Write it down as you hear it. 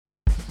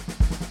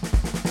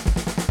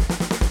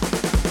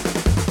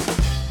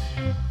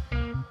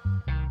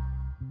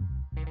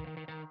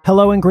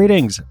Hello and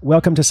greetings.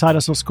 Welcome to Side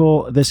Hustle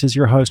School. This is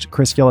your host,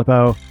 Chris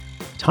Gillipo.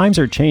 Times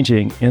are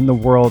changing in the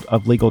world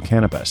of legal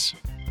cannabis.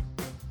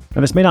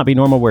 Now, this may not be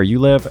normal where you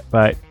live,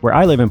 but where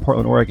I live in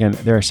Portland, Oregon,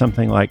 there are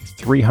something like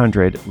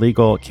 300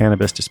 legal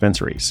cannabis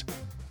dispensaries.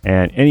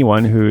 And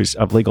anyone who's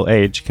of legal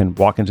age can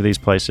walk into these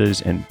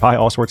places and buy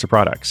all sorts of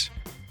products,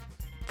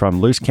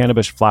 from loose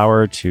cannabis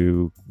flower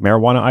to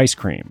marijuana ice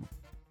cream,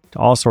 to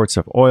all sorts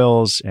of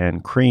oils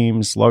and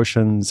creams,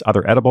 lotions,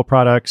 other edible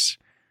products,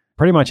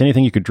 pretty much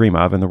anything you could dream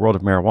of in the world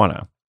of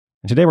marijuana.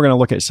 And today we're going to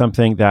look at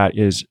something that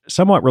is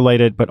somewhat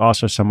related, but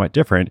also somewhat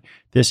different.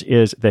 This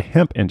is the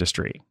hemp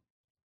industry.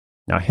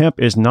 Now,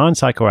 hemp is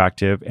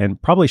non-psychoactive and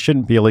probably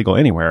shouldn't be illegal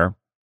anywhere.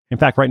 In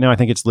fact, right now I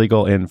think it's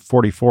legal in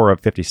 44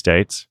 of 50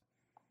 states.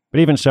 But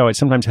even so, it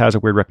sometimes has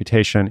a weird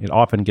reputation. It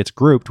often gets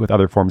grouped with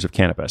other forms of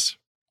cannabis.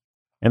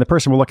 And the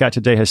person we'll look at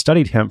today has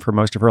studied hemp for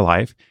most of her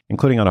life,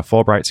 including on a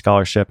Fulbright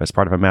scholarship as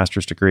part of a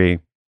master's degree.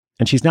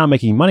 And she's now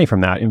making money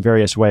from that in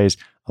various ways,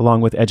 along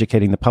with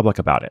educating the public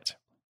about it.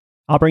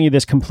 I'll bring you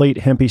this complete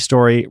hempy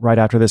story right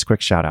after this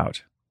quick shout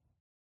out.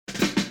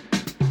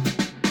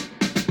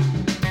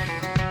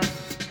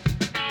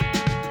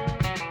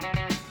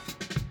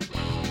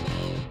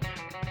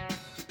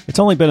 It's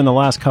only been in the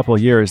last couple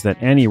of years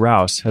that Annie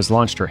Rouse has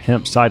launched her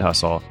hemp side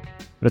hustle,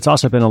 but it's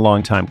also been a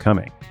long time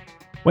coming.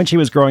 When she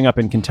was growing up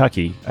in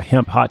Kentucky, a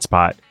hemp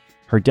hotspot,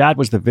 her dad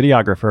was the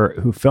videographer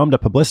who filmed a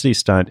publicity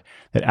stunt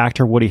that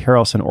actor Woody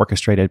Harrelson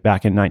orchestrated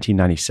back in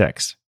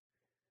 1996.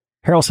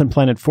 Harrelson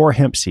planted 4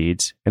 hemp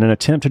seeds in an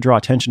attempt to draw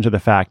attention to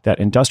the fact that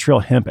industrial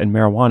hemp and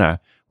marijuana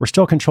were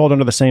still controlled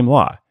under the same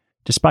law,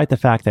 despite the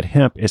fact that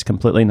hemp is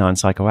completely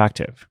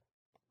non-psychoactive.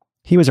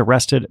 He was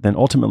arrested, then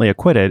ultimately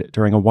acquitted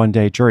during a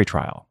one-day jury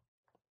trial.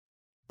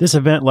 This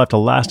event left a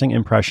lasting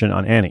impression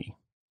on Annie.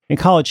 In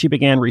college, she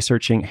began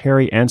researching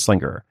Harry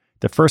Anslinger,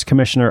 the first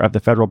commissioner of the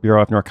Federal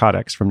Bureau of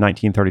Narcotics from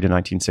 1930 to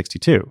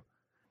 1962,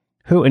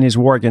 who in his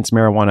war against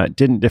marijuana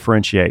didn't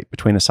differentiate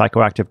between the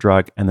psychoactive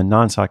drug and the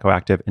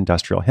non-psychoactive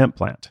industrial hemp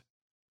plant.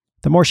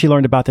 The more she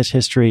learned about this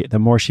history, the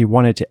more she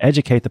wanted to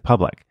educate the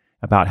public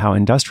about how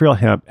industrial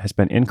hemp has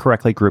been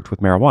incorrectly grouped with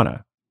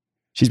marijuana.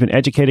 She's been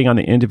educating on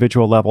the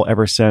individual level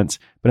ever since,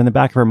 but in the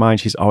back of her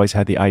mind, she's always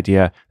had the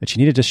idea that she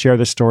needed to share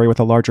this story with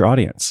a larger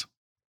audience.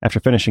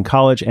 After finishing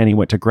college, Annie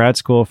went to grad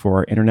school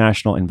for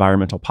international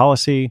environmental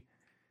policy.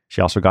 She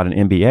also got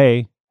an MBA,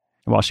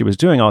 and while she was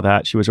doing all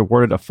that, she was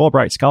awarded a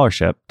Fulbright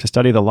scholarship to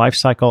study the life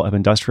cycle of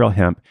industrial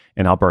hemp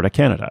in Alberta,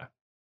 Canada.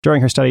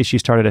 During her studies, she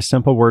started a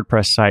simple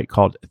WordPress site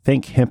called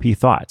Think Hempy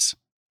Thoughts,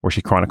 where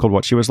she chronicled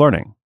what she was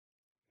learning.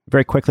 It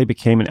very quickly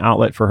became an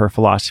outlet for her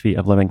philosophy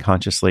of living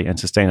consciously and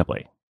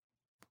sustainably.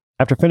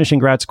 After finishing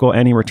grad school,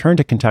 Annie returned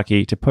to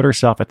Kentucky to put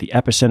herself at the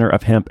epicenter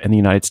of hemp in the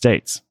United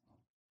States.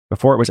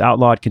 Before it was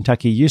outlawed,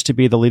 Kentucky used to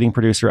be the leading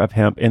producer of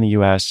hemp in the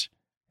U.S.,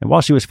 and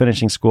while she was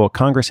finishing school,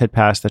 Congress had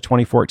passed the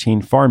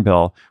 2014 Farm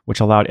Bill, which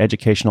allowed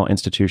educational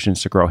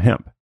institutions to grow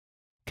hemp.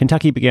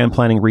 Kentucky began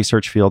planning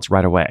research fields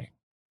right away.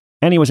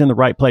 Annie was in the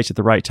right place at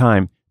the right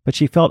time, but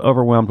she felt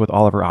overwhelmed with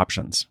all of her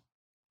options.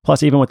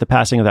 Plus, even with the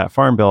passing of that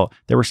Farm Bill,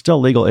 there were still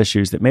legal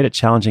issues that made it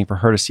challenging for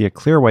her to see a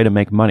clear way to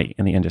make money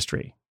in the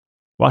industry.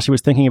 While she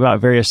was thinking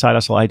about various side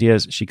hustle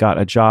ideas, she got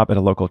a job at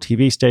a local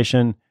TV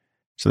station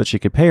so that she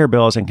could pay her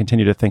bills and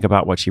continue to think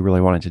about what she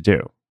really wanted to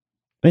do.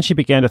 Then she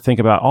began to think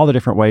about all the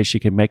different ways she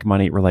could make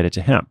money related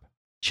to hemp.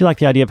 She liked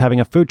the idea of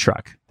having a food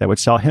truck that would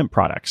sell hemp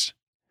products.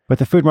 But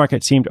the food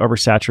market seemed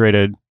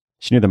oversaturated.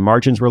 She knew the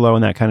margins were low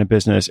in that kind of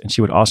business, and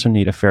she would also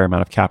need a fair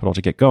amount of capital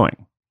to get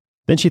going.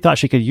 Then she thought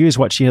she could use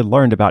what she had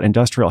learned about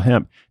industrial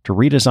hemp to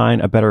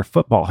redesign a better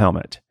football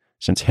helmet,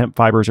 since hemp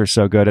fibers are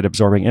so good at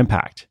absorbing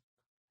impact.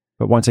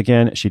 But once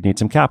again, she'd need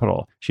some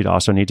capital. She'd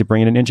also need to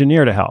bring in an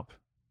engineer to help.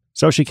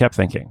 So she kept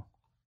thinking.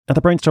 Now,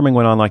 the brainstorming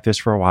went on like this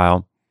for a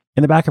while.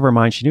 In the back of her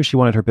mind, she knew she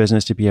wanted her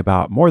business to be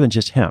about more than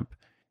just hemp.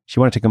 She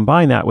wanted to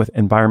combine that with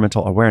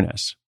environmental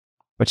awareness.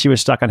 But she was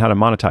stuck on how to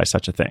monetize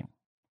such a thing.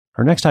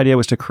 Her next idea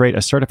was to create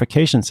a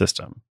certification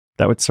system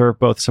that would serve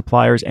both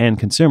suppliers and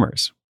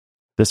consumers.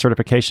 This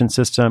certification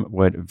system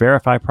would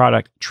verify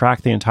product,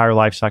 track the entire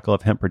life cycle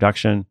of hemp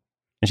production,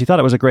 and she thought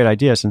it was a great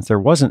idea since there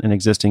wasn't an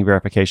existing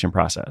verification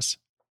process.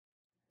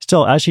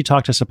 Still, as she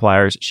talked to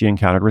suppliers, she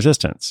encountered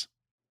resistance.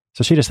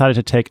 So she decided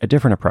to take a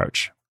different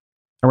approach.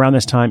 Around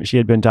this time, she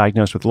had been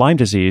diagnosed with Lyme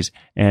disease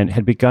and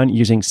had begun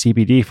using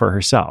CBD for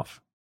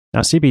herself. Now,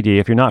 CBD,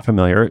 if you're not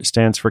familiar,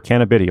 stands for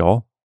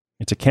cannabidiol.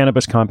 It's a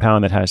cannabis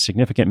compound that has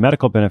significant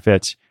medical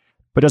benefits,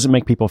 but doesn't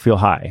make people feel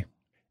high.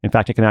 In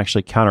fact, it can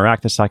actually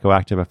counteract the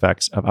psychoactive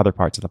effects of other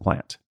parts of the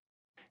plant.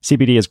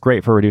 CBD is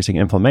great for reducing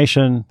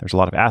inflammation. There's a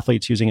lot of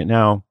athletes using it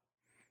now.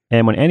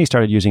 And when Annie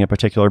started using a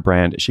particular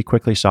brand, she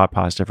quickly saw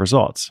positive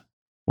results.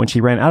 When she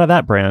ran out of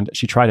that brand,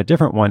 she tried a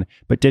different one,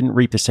 but didn't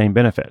reap the same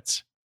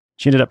benefits.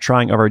 She ended up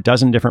trying over a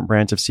dozen different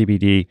brands of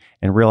CBD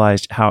and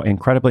realized how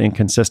incredibly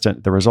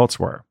inconsistent the results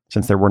were,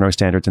 since there were no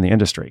standards in the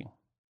industry.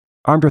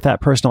 Armed with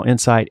that personal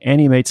insight,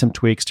 Annie made some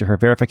tweaks to her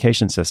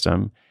verification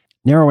system,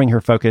 narrowing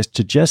her focus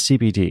to just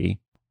CBD,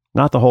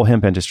 not the whole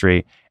hemp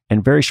industry,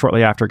 and very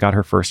shortly after got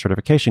her first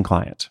certification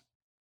client.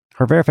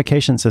 Her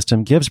verification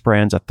system gives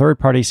brands a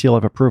third-party seal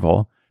of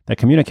approval that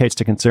communicates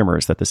to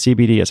consumers that the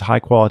CBD is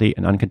high quality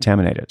and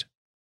uncontaminated.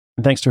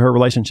 And thanks to her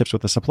relationships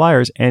with the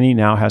suppliers, Annie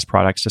now has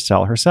products to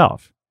sell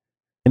herself.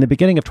 In the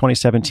beginning of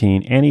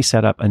 2017, Annie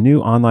set up a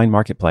new online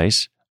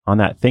marketplace on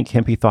that Think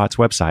Hempy Thoughts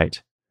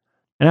website.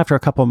 And after a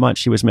couple of months,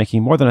 she was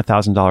making more than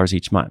 $1,000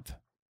 each month.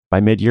 By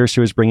mid-year,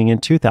 she was bringing in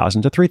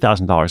 $2,000 to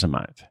 $3,000 a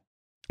month.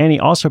 Annie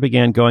also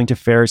began going to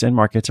fairs and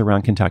markets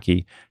around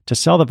Kentucky to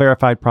sell the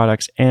verified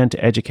products and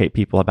to educate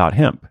people about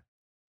hemp.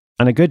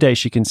 On a good day,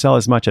 she can sell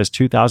as much as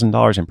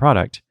 $2,000 in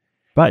product,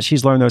 but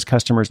she's learned those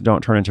customers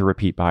don't turn into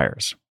repeat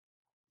buyers.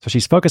 So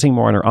she's focusing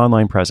more on her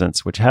online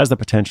presence, which has the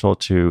potential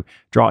to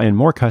draw in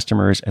more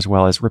customers as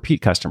well as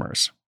repeat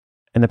customers.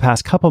 In the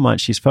past couple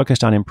months, she's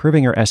focused on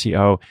improving her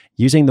SEO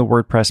using the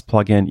WordPress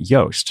plugin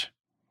Yoast.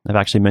 I've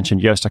actually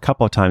mentioned Yoast a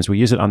couple of times. We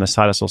use it on the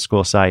Side Hustle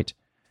School site.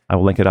 I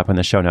will link it up in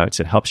the show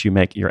notes. It helps you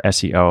make your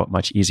SEO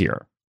much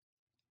easier.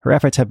 Her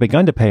efforts have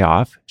begun to pay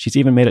off. She's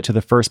even made it to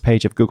the first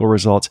page of Google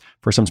results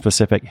for some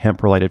specific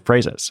hemp-related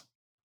phrases.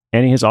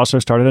 Annie has also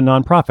started a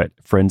nonprofit,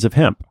 Friends of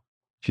Hemp.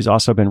 She's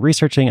also been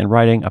researching and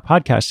writing a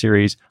podcast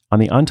series on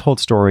the untold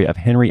story of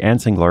Henry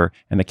Anslinger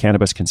and the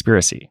cannabis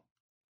conspiracy.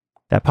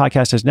 That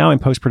podcast is now in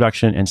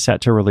post-production and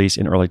set to release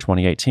in early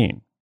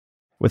 2018.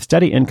 With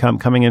steady income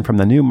coming in from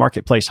the new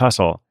marketplace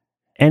hustle,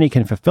 Annie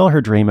can fulfill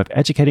her dream of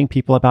educating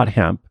people about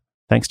hemp,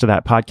 thanks to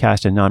that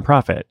podcast and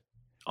nonprofit,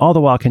 all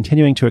the while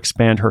continuing to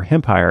expand her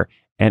hempire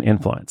and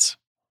influence.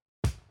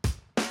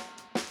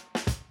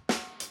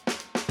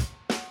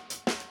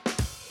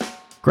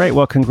 Great.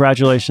 Well,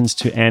 congratulations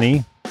to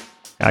Annie. I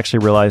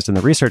actually realized in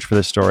the research for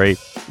this story,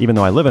 even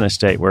though I live in a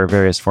state where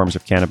various forms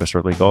of cannabis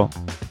are legal,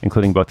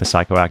 including both the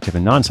psychoactive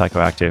and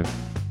non-psychoactive,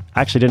 I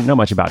actually didn't know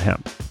much about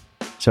hemp.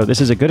 So this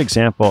is a good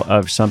example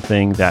of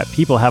something that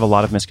people have a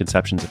lot of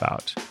misconceptions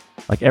about.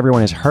 Like everyone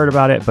has heard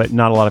about it, but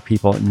not a lot of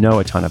people know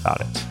a ton about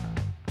it.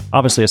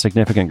 Obviously, a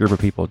significant group of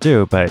people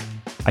do, but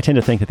I tend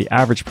to think that the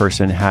average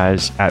person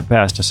has, at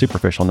best, a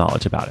superficial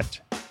knowledge about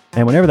it.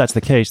 And whenever that's the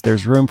case,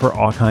 there's room for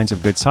all kinds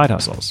of good side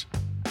hustles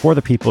for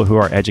the people who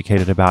are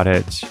educated about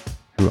it,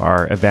 who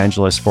are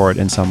evangelists for it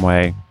in some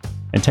way,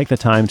 and take the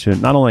time to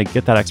not only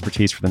get that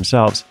expertise for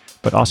themselves,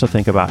 but also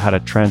think about how to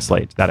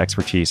translate that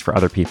expertise for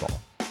other people.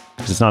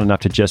 Because it's not enough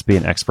to just be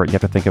an expert. You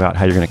have to think about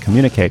how you're going to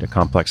communicate a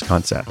complex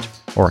concept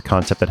or a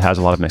concept that has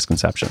a lot of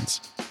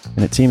misconceptions.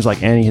 And it seems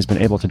like Annie has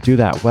been able to do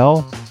that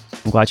well.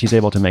 I'm glad she's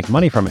able to make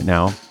money from it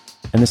now.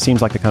 And this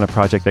seems like the kind of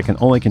project that can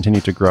only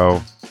continue to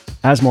grow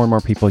as more and more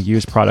people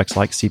use products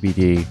like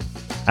CBD,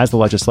 as the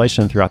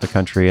legislation throughout the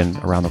country and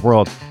around the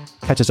world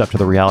catches up to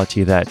the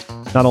reality that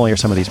not only are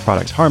some of these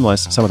products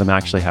harmless, some of them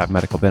actually have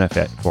medical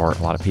benefit for a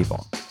lot of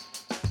people.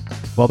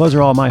 Well, those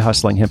are all my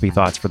hustling hippie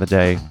thoughts for the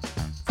day.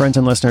 Friends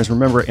and listeners,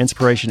 remember,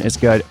 inspiration is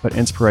good, but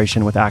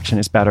inspiration with action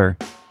is better.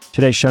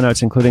 Today's show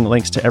notes, including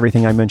links to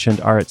everything I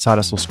mentioned, are at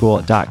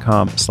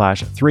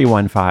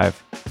sidehustleschool.com/315.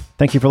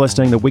 Thank you for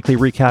listening. The weekly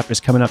recap is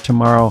coming up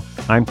tomorrow.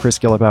 I'm Chris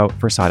Guillebeau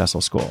for Side Hustle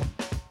School.